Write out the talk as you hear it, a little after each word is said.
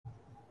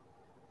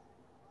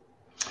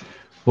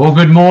Well,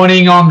 good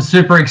morning. I'm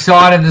super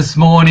excited this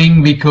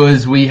morning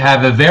because we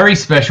have a very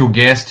special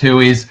guest who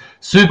is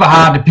super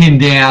hard to pin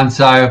down.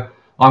 So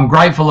I'm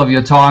grateful of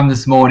your time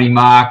this morning,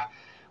 Mark.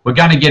 We're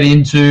going to get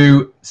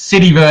into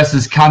city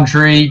versus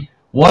country,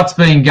 what's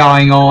been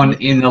going on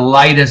in the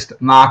latest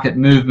market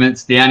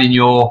movements down in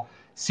your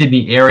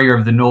Sydney area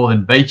of the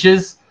Northern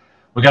Beaches.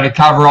 We're going to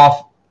cover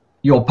off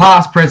your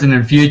past, present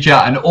and future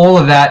and all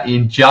of that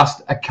in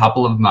just a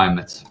couple of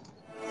moments.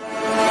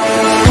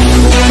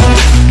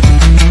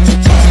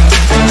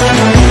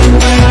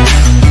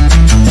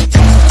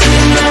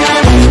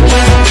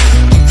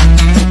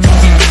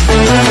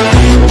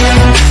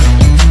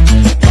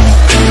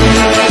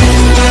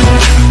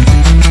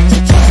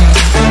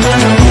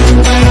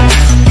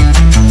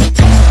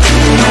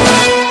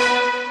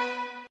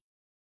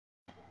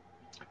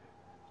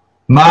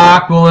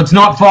 Mark, well, it's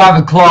not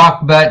 5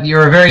 o'clock, but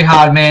you're a very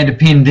hard man to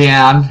pin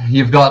down.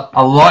 You've got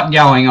a lot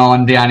going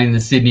on down in the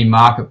Sydney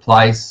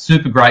marketplace.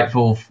 Super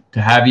grateful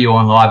to have you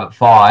on live at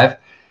 5.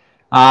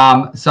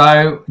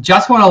 So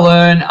just want to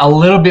learn a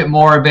little bit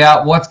more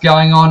about what's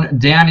going on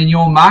down in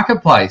your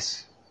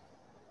marketplace.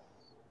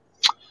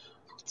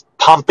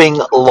 Pumping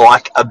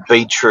like a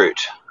beetroot.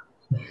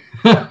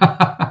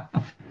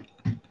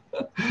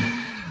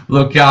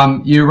 Look,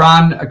 you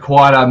run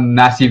quite a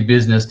massive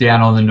business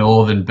down on the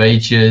Northern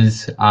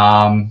Beaches.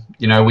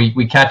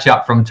 We catch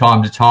up from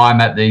time to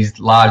time at these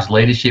large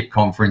leadership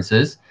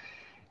conferences,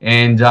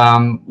 and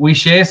we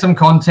share some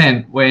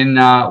content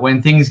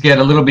when things get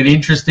a little bit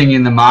interesting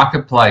in the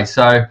marketplace.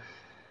 So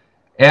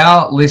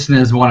our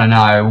listeners want to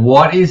know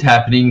what is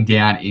happening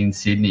down in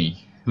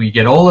Sydney. We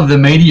get all of the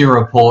media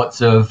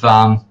reports of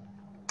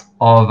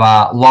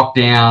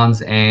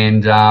lockdowns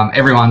and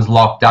everyone's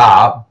locked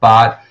up,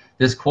 but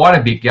there's quite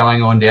a bit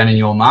going on down in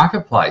your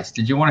marketplace.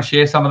 Did you want to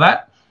share some of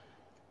that?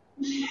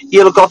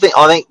 Yeah, look, I think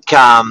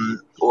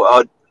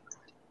I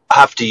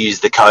have to use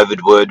the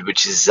COVID word,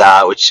 which is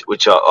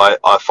which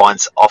I find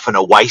often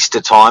a waste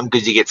of time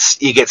because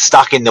you get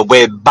stuck in the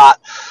web. But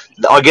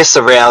I guess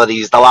the reality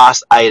is the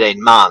last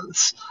 18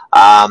 months,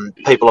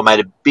 people have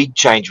made a big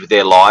change with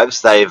their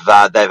lives. They've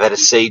had a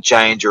sea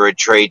change or a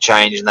tree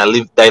change, and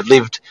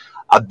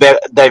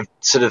they've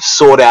sort of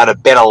sought out a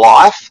better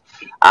life.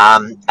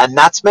 And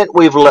that's meant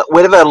we've had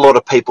a lot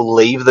of people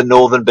leave the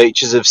Northern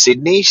Beaches of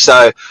Sydney.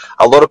 So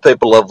a lot of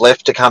people have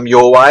left to come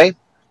your way.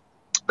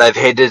 They've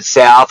headed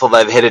south or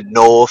they've headed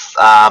north.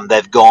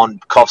 They've gone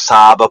Coffs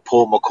Harbour,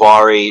 Port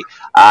Macquarie,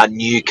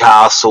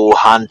 Newcastle,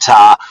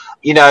 Hunter,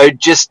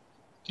 just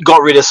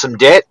got rid of some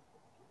debt.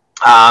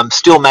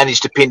 Still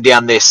managed to pin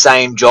down their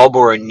same job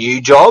or a new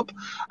job.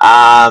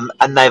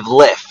 And they've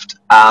left.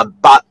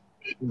 But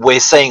we're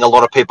seeing a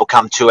lot of people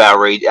come to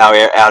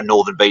our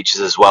Northern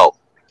Beaches as well.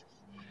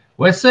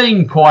 We're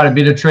seeing quite a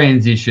bit of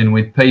transition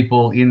with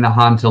people in the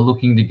Hunter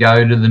looking to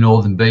go to the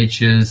Northern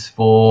Beaches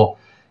for,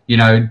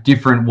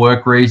 different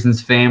work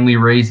reasons, family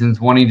reasons,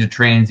 wanting to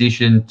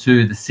transition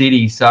to the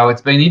city. So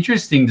it's been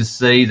interesting to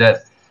see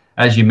that,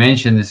 as you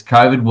mentioned, this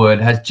COVID word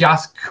has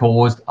just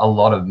caused a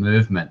lot of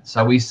movement.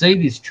 So we see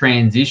this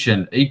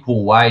transition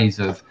equal ways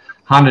of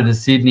Hunter to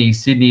Sydney,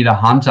 Sydney to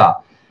Hunter.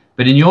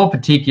 But in your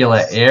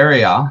particular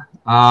area,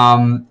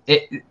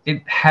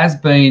 it has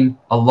been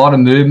a lot of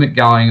movement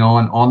going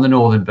on the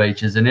Northern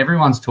Beaches, and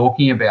everyone's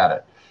talking about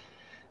it.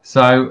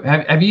 So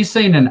have you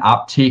seen an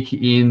uptick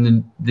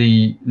in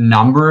the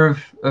number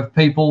of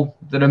people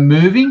that are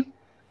moving,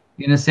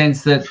 in a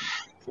sense that,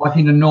 like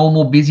in a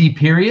normal busy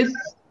period?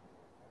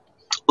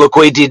 Look,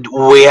 we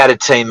had a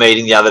team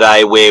meeting the other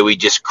day where we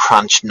just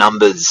crunched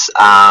numbers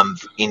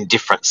in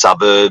different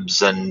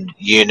suburbs and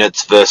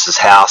units versus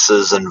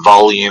houses and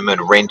volume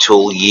and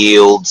rental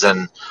yields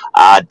and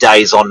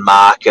days on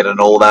market and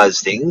all those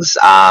things.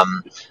 I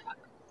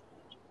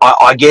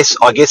guess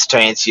to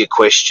answer your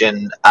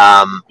question,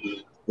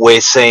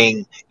 we're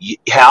seeing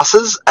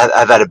houses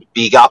have had a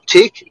big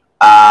uptick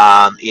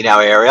in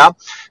our area.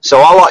 So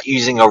I like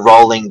using a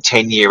rolling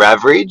 10-year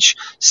average.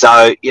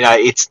 So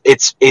it's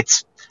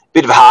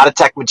bit of heart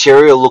attack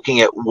material looking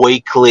at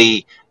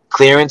weekly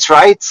clearance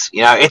rates.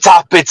 It's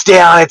up, it's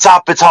down, it's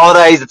up, it's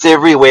holidays, it's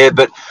everywhere.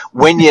 But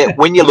when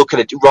you look at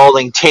a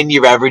rolling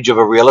 10-year average of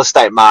a real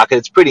estate market,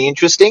 it's pretty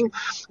interesting.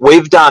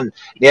 We've done,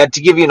 now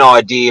to give you an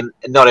idea,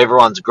 not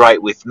everyone's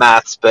great with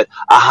maths, but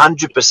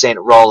 100%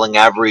 rolling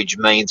average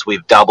means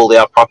we've doubled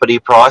our property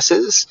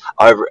prices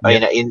over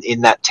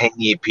in that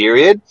 10-year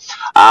period.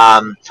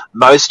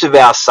 Most of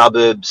our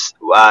suburbs,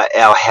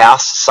 our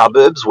house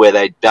suburbs where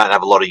they don't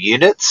have a lot of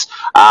units,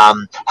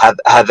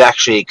 have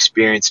actually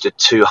experienced a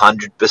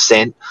 200%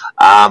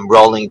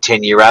 rolling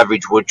 10-year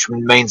average, which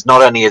means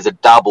not only has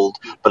it doubled,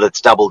 but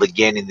it's doubled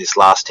again in this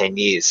last 10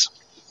 years.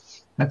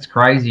 That's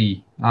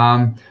crazy.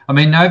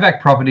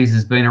 Novak Properties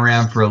has been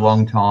around for a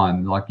long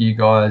time. Like, you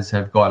guys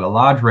have got a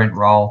large rent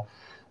roll,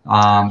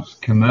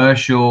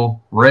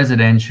 commercial,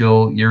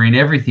 residential, you're in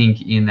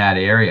everything in that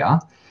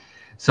area.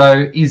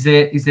 So is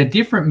there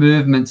different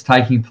movements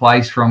taking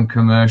place from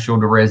commercial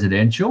to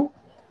residential?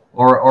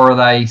 Or are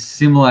they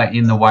similar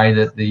in the way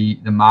that the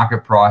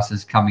market price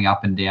is coming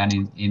up and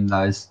down in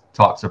those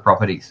types of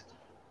properties?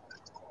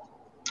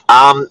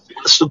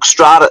 Look,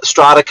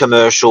 strata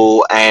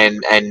commercial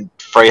and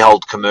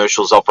freehold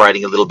commercials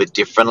operating a little bit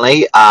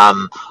differently.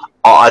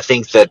 I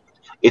think that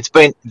it's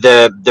been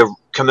the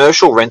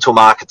commercial rental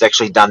market's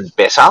actually done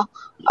better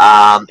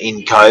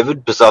in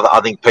COVID, because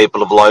I think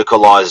people have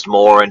localised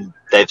more and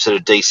they've sort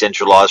of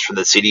decentralised from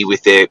the city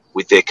with their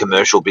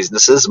commercial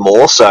businesses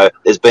more. So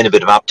there's been a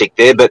bit of uptick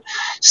there, but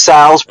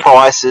sales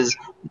prices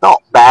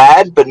not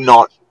bad, but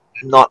not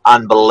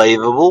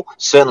unbelievable.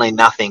 Certainly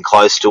nothing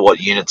close to what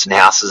units and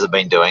houses have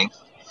been doing.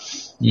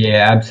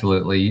 Yeah,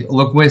 absolutely.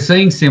 Look, we're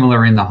seeing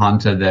similar in the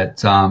Hunter that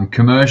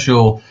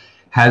commercial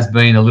has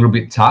been a little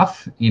bit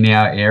tough in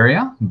our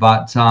area,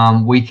 but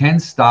we can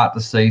start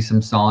to see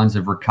some signs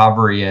of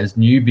recovery as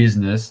new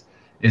business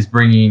is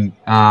bringing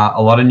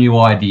a lot of new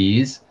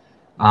ideas.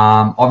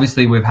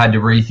 Obviously, we've had to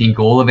rethink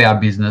all of our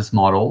business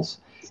models,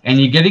 and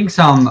you're getting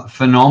some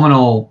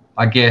phenomenal,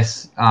 I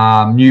guess,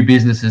 new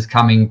businesses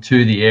coming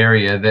to the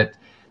area that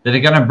are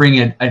going to bring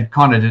a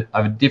kind of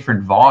a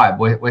different vibe.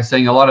 We're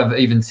seeing a lot of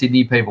even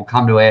Sydney people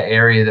come to our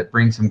area that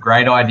bring some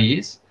great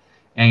ideas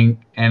and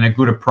a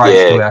good approach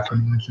to our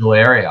commercial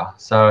area.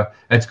 So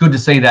it's good to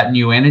see that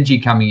new energy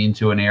coming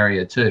into an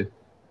area too.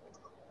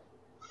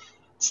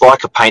 It's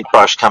like a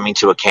paintbrush coming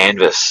to a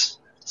canvas.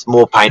 It's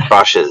more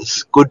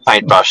paintbrushes, good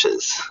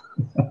paintbrushes.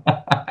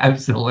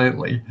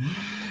 Absolutely.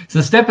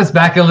 So step us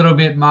back a little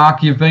bit,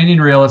 Mark. You've been in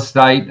real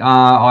estate,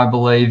 I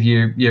believe,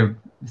 you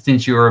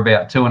since you were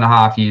about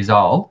 2.5 years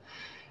old,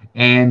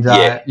 and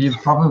you've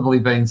probably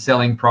been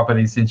selling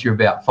properties since you're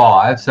about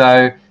 5.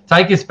 So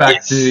take us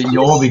back to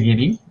your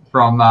beginning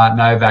from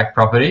Novak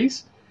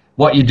Properties,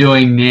 what you're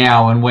doing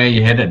now and where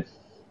you're headed.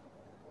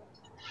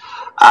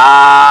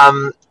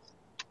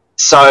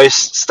 So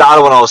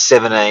started when I was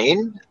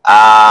 17.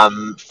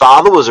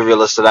 Father was a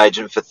real estate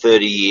agent for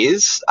 30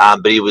 years,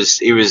 but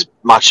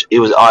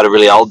I had a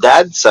really old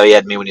dad, so he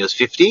had me when he was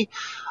 50,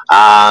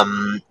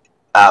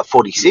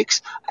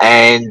 46,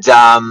 and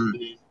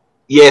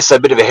so a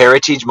bit of a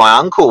heritage. My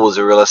uncle was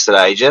a real estate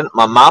agent.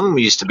 My mum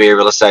used to be a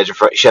real estate agent.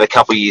 She had a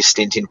couple of years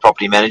stint in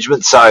property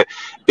management, so a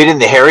bit in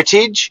the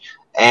heritage.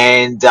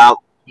 And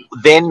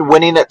then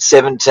went in at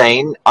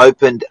 17,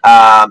 opened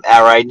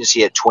our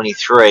agency at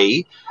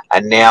 23,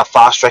 and now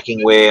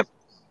fast-tracking where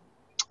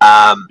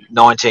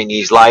 19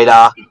 years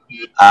later,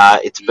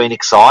 it's been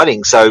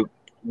exciting. So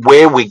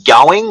where we're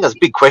going, that's a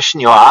big question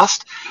you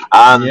asked.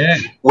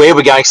 Where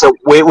we're going, so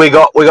we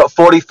got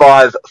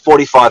 45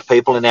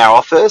 people in our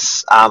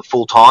office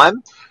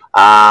full-time.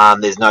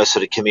 There's no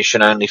sort of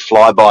commission, only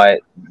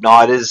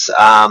fly-by-nighters.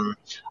 I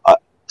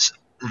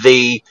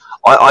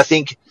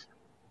think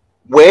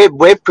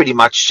we're pretty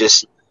much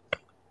just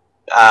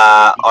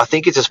I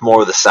think it's just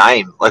more of the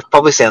same. Like,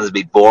 probably sounds a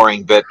bit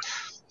boring, but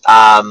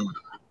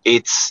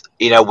it's,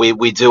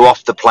 we do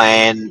off the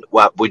plan.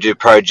 We do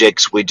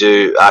projects, we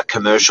do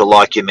commercial,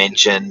 like you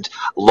mentioned,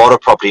 a lot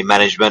of property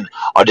management.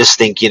 I just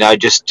think,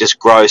 just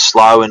grow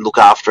slow and look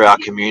after our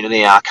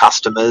community, our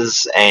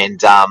customers,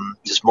 and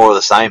just more of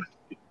the same.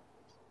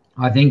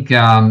 I think,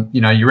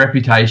 your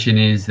reputation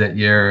is that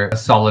you're a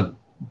solid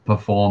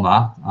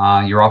performer.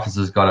 Your office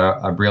has got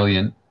a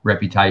brilliant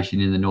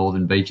reputation in the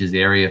Northern Beaches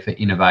area for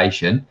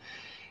innovation,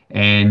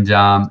 and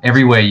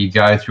everywhere you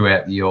go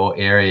throughout your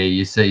area,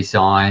 you see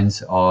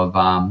signs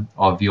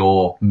of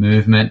your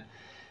movement.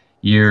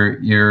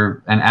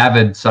 You're an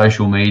avid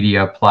social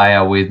media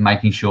player with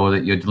making sure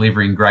that you're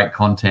delivering great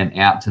content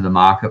out to the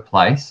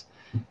marketplace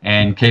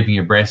and keeping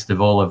abreast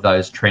of all of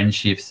those trend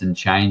shifts and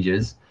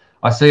changes.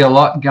 I see a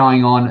lot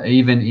going on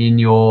even in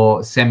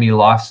your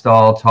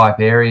semi-lifestyle type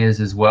areas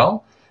as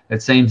well.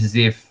 It seems as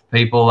if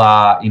people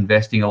are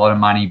investing a lot of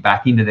money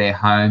back into their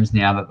homes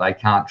now that they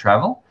can't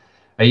travel.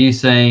 Are you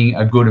seeing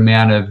a good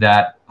amount of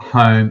that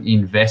home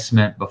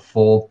investment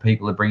before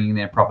people are bringing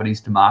their properties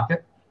to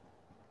market?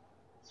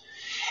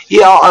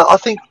 Yeah, I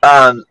think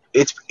I've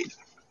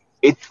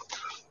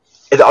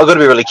got to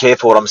be really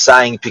careful what I'm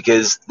saying,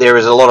 because there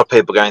is a lot of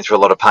people going through a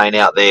lot of pain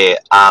out there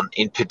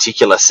in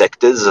particular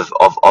sectors of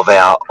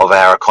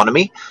our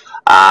economy.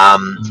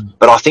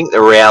 But I think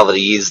the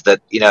reality is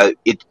that,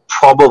 it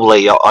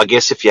probably, I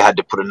guess if you had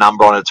to put a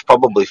number on it, it's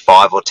probably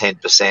 5 or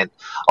 10%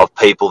 of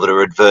people that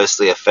are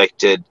adversely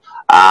affected,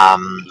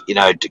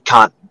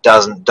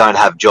 don't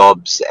have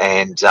jobs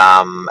and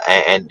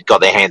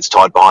got their hands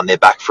tied behind their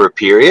back for a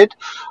period,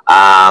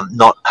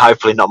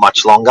 hopefully not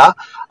much longer.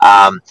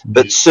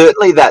 But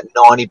certainly that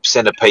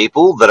 90% of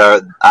people that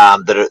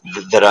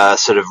are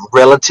sort of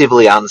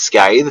relatively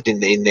unscathed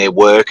in their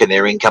work and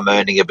their income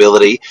earning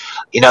ability,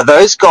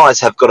 those guys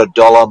have got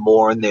 $1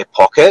 more in their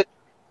pocket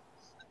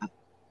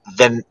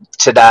than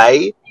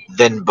today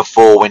than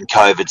before when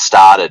COVID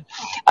started.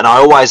 And I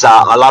always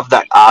I love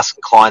that, ask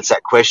clients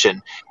that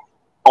question,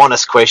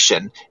 honest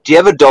question: do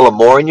you have $1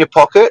 more in your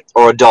pocket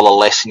or $1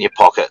 less in your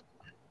pocket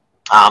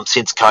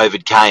since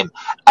COVID came?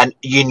 And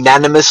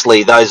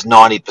unanimously, those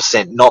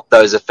 90%, not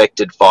those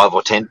affected 5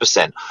 or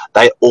 10%,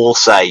 they all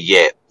say,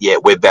 yeah,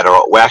 we're better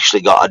off. We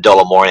actually got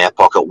 $1 more in our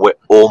pocket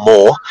or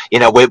more.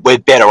 We're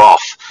better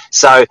off.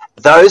 So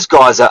those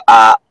guys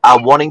are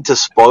wanting to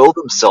spoil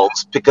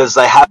themselves because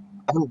they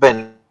haven't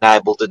been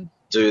able to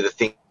do the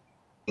things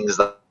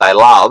that they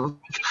love,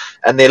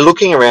 and they're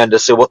looking around to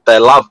see what they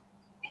love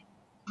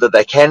that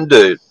they can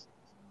do.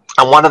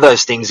 And one of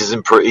those things is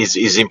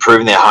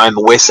improving their home.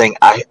 We're seeing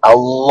a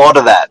lot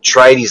of that.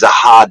 Tradies are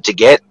hard to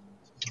get.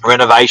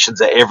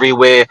 Renovations are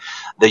everywhere.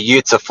 The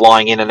youths are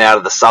flying in and out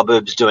of the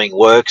suburbs doing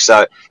work.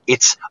 So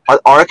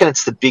I reckon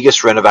it's the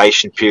biggest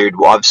renovation period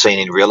I've seen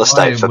in real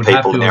estate for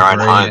people in their own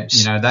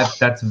homes. You know,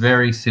 that's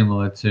very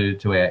similar to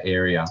our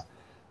area.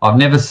 I've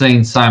never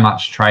seen so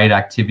much trade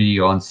activity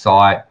on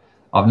site.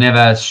 I've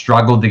never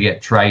struggled to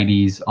get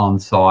tradies on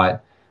site.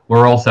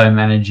 We're also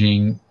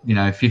managing,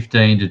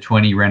 15 to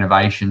 20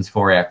 renovations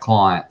for our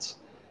clients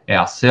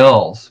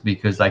ourselves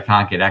because they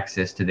can't get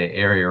access to their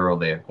area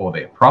or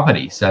their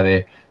property. So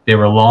they're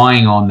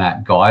relying on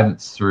that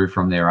guidance through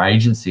from their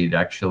agency to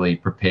actually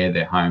prepare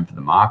their home for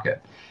the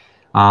market.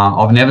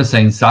 I've never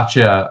seen such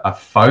a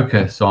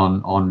focus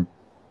on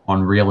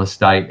real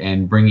estate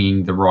and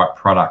bringing the right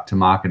product to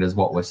market as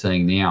what we're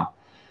seeing now.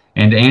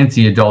 And to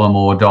answer your dollar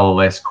more, dollar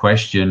less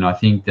question, I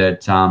think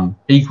that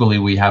equally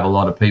we have a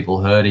lot of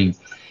people hurting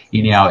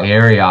in our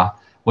area.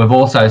 We've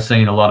also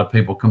seen a lot of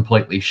people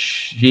completely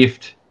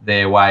shift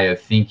their way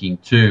of thinking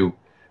too,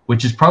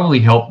 which has probably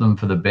helped them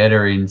for the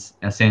better in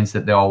a sense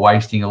that they were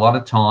wasting a lot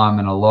of time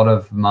and a lot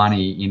of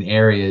money in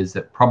areas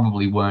that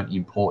probably weren't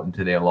important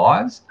to their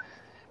lives.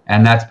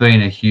 And that's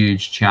been a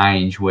huge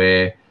change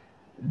where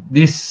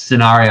this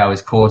scenario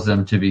has caused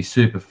them to be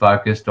super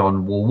focused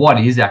on, well, what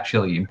is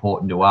actually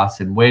important to us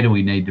and where do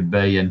we need to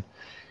be,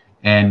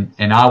 and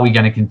are we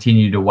going to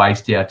continue to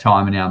waste our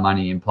time and our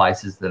money in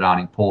places that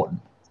aren't important?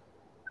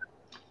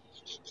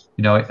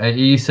 Are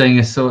you seeing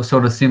a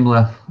sort of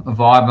similar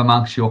vibe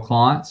amongst your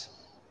clients?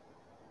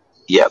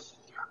 Yep.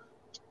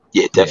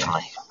 Yeah,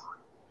 definitely. Yeah.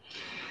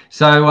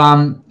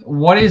 So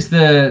what is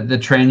the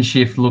trend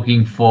shift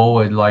looking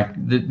forward?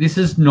 This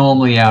is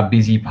normally our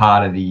busy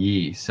part of the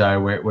year. So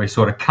we're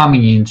sort of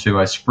coming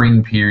into a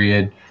spring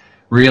period,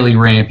 really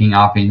ramping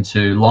up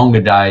into longer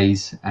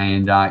days,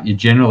 and you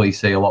generally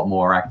see a lot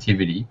more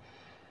activity.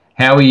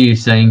 How are you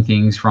seeing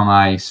things from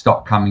a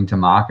stock coming to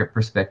market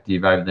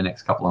perspective over the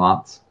next couple of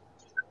months?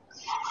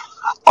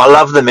 I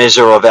love the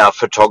measure of our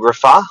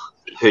photographer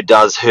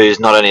who's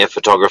not only a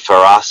photographer for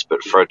us,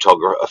 but for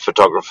a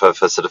photographer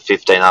for sort of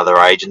 15 other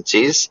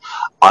agencies.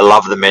 I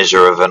love the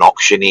measure of an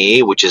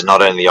auctioneer, which is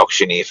not only the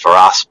auctioneer for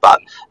us, but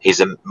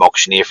he's an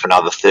auctioneer for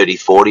another 30,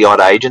 40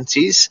 odd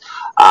agencies.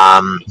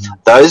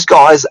 Those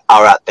guys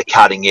are at the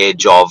cutting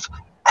edge of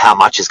how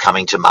much is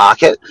coming to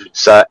market.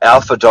 So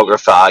our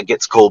photographer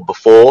gets called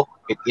before,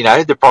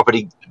 the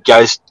property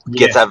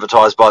gets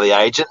advertised by the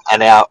agent,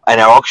 and our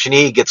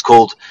auctioneer gets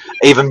called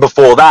even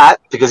before that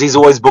because he's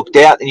always booked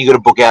out, and you've got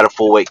to book out a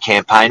 4-week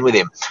campaign with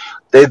him.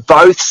 They're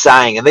both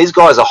saying, and these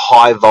guys are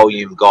high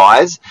volume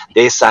guys,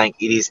 they're saying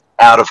it is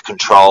out of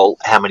control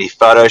how many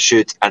photo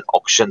shoots and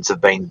auctions have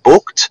been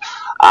booked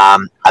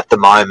at the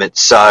moment.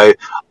 So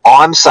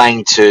I'm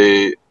saying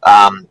to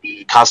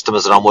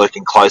customers that I'm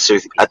working closely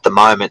with at the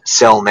moment,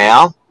 sell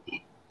now.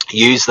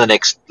 Use the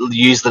next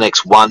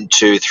 1,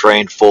 2, 3,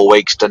 and 4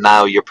 weeks to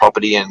nail your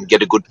property and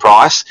get a good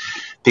price,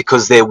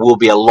 because there will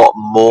be a lot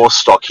more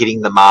stock hitting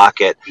the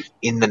market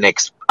in the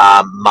next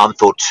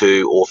month or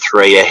 2 or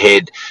 3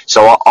 ahead.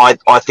 So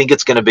I think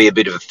it's going to be a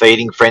bit of a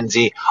feeding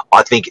frenzy.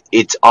 I think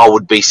I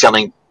would be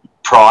selling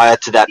prior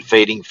to that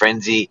feeding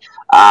frenzy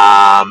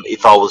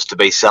if I was to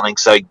be selling.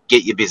 So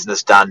get your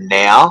business done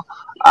now,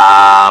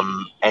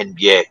 and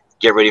get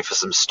ready for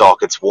some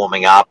stock. It's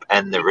warming up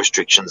and the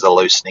restrictions are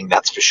loosening,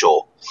 that's for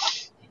sure.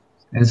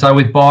 And so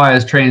with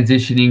buyers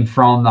transitioning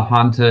from the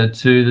Hunter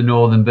to the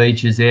Northern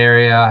Beaches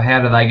area, how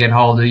do they get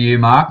hold of you,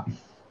 Mark?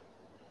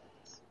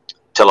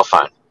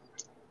 Telephone.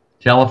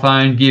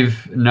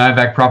 Give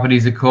Novak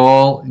Properties a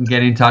call and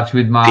get in touch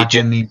with Mark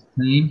and the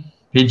team.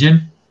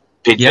 Pigeon.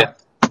 Yep.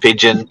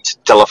 Pigeon,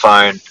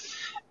 telephone,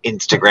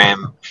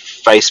 Instagram,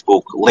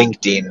 Facebook,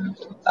 LinkedIn,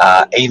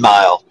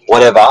 email,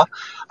 whatever.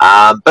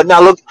 But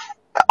no, look,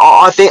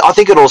 I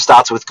think it all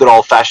starts with good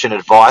old-fashioned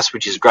advice,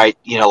 which is great,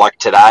 like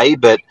today.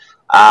 But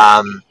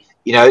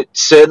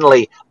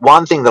certainly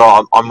one thing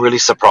that I'm really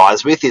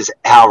surprised with is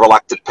how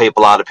reluctant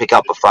people are to pick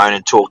up a phone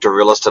and talk to a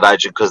real estate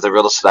agent because the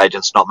real estate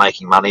agent's not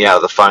making money out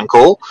of the phone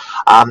call.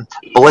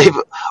 Believe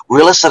it,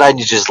 real estate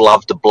agents just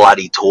love to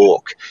bloody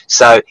talk.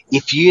 So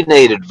if you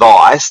need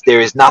advice,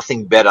 there is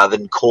nothing better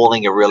than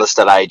calling a real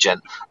estate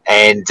agent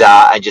and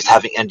just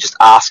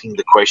asking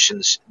the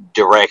questions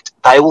direct.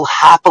 They will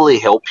happily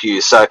help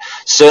you. So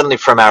certainly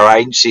from our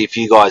agency, if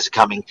you guys are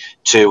coming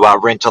to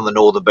rent on the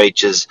Northern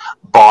Beaches,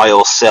 buy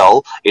or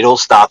sell, it all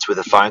starts with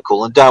a phone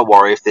call. And don't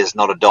worry if there's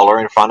not a dollar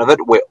in front of it.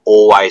 We're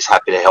always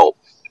happy to help.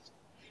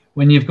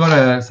 When you've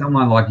got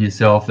someone like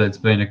yourself that's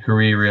been a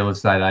career real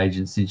estate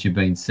agent since you've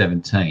been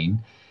 17,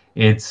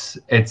 it's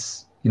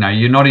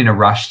you're not in a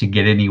rush to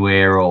get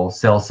anywhere or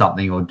sell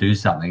something or do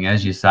something.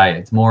 As you say,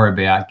 it's more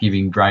about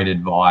giving great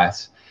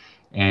advice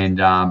and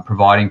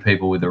providing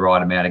people with the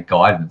right amount of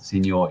guidance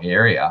in your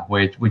area,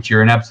 which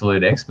you're an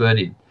absolute expert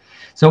in.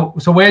 So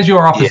where's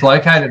your office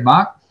located,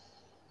 Mark?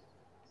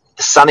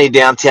 sunny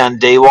downtown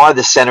DY,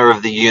 the center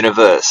of the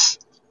universe.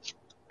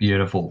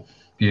 Beautiful,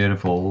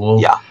 beautiful.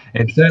 Well, Yeah.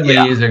 it certainly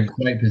is a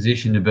great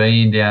position to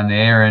be in down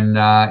there,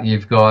 and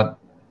you've got,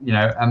 you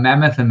know, a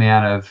mammoth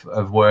amount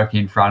of work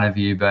in front of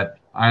you, but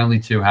only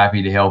too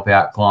happy to help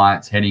out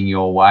clients heading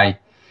your way.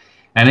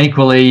 And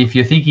equally, if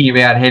you're thinking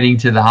about heading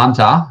to the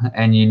Hunter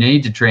and you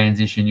need to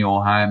transition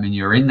your home and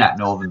you're in that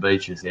Northern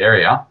Beaches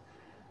area,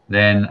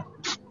 then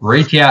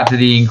reach out to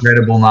the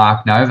incredible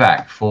Mark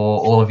Novak for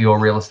all of your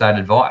real estate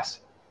advice.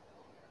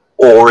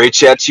 Or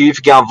reach out to you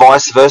if you're going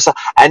vice versa.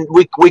 And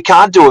we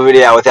can't do a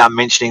video without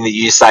mentioning that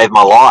you saved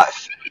my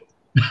life.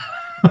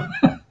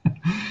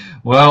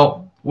 Well,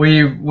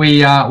 we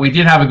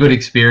did have a good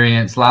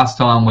experience. Last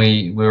time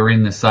we were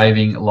in the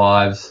saving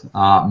lives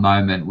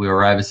moment, we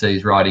were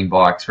overseas riding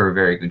bikes for a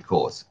very good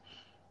cause.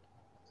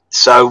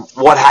 So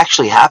what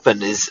actually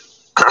happened is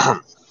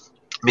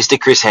Mr.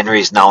 Chris Henry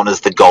is known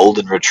as the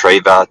golden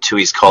retriever to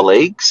his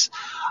colleagues,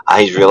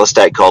 his real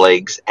estate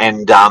colleagues.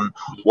 And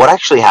what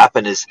actually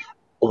happened is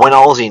when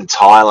I was in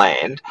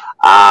Thailand,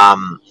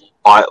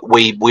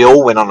 we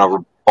all went on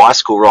a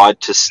bicycle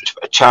ride, to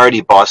a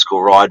charity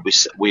bicycle ride.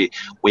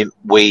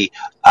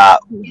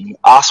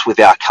 Us with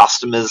our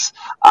customers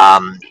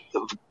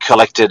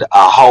collected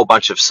a whole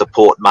bunch of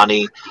support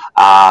money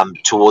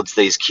towards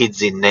these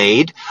kids in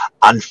need.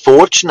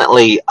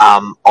 Unfortunately,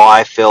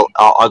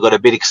 I got a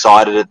bit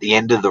excited at the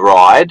end of the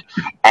ride,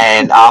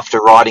 and after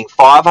riding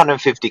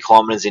 550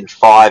 kilometres in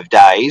 5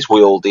 days,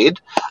 we all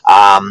did.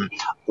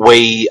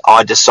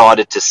 I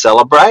decided to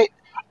celebrate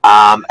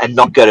and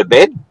not go to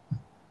bed.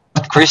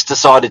 Chris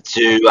decided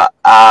to,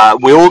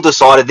 we all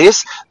decided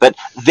this, but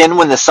then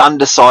when the sun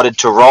decided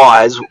to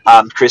rise,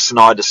 Chris and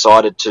I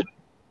decided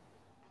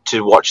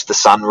to watch the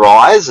sun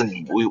rise,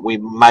 and we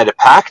made a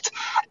pact.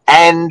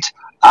 And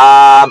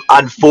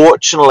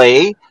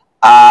unfortunately,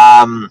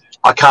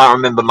 I can't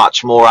remember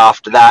much more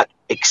after that,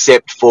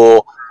 except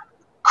for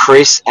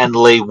Chris and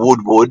Lee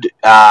Woodward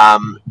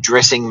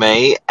dressing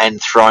me and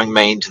throwing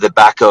me into the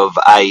back of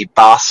a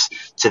bus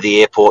to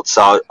the airport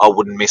so I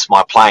wouldn't miss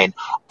my plane.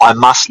 I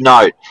must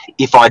note,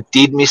 if I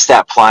did miss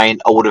that plane,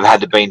 I would have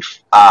had to be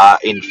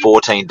in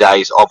 14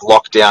 days of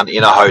lockdown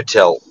in a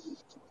hotel.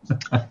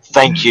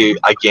 Thank you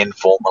again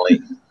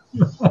formally.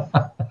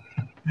 The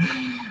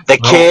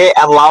care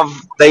and love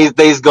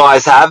these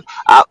guys have.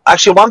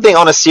 Actually, one thing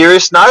on a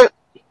serious note,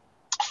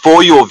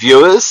 for your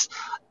viewers,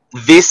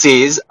 this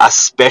is a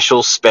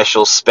special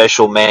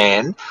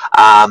man.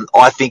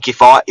 I think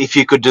if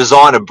you could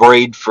design a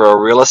breed for a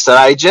real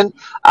estate agent,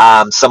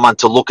 someone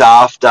to look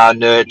after,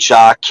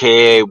 nurture,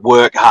 care,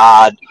 work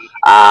hard,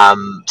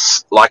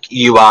 like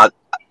you are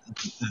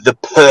the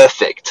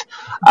perfect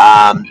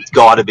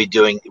guy to be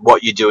doing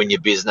what you do in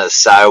your business.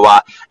 So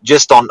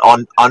just on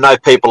I know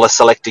people are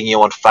selecting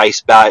you on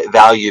face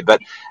value,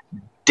 but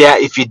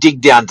if you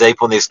dig down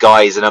deep on this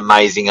guy, he's an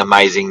amazing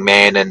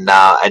man, and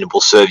it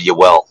will serve you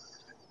well.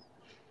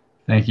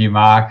 Thank you,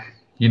 Mark.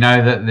 You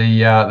know that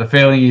the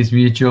feeling is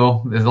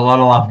mutual. There's a lot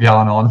of love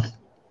going on.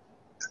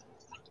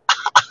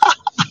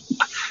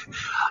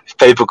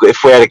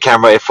 If we had a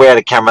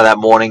camera that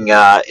morning,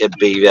 it'd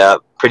be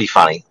pretty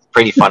funny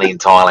in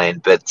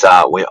Thailand. But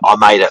I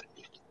made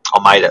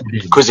it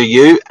because of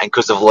you and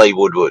because of Lee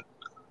Woodward.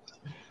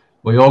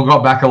 We all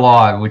got back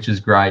alive, which is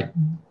great.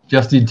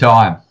 Just in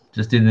time,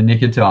 just in the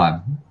nick of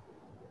time.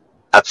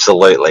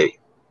 Absolutely.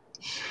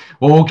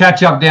 Well, we'll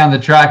catch up down the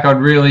track.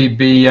 I'd really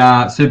be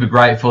super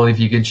grateful if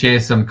you could share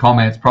some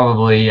comments,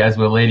 probably as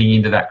we're leading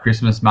into that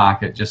Christmas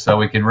market, just so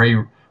we can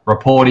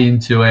report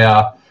into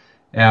our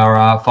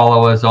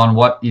followers on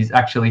what is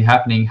actually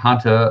happening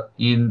Hunter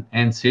in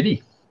and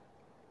City.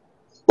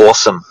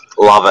 Awesome,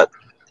 love it.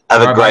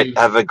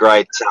 Have a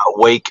great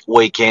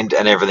weekend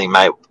and everything,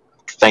 mate.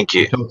 Thank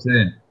you. Talk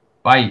soon.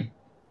 Bye.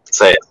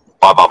 See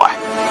ya.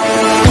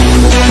 Bye.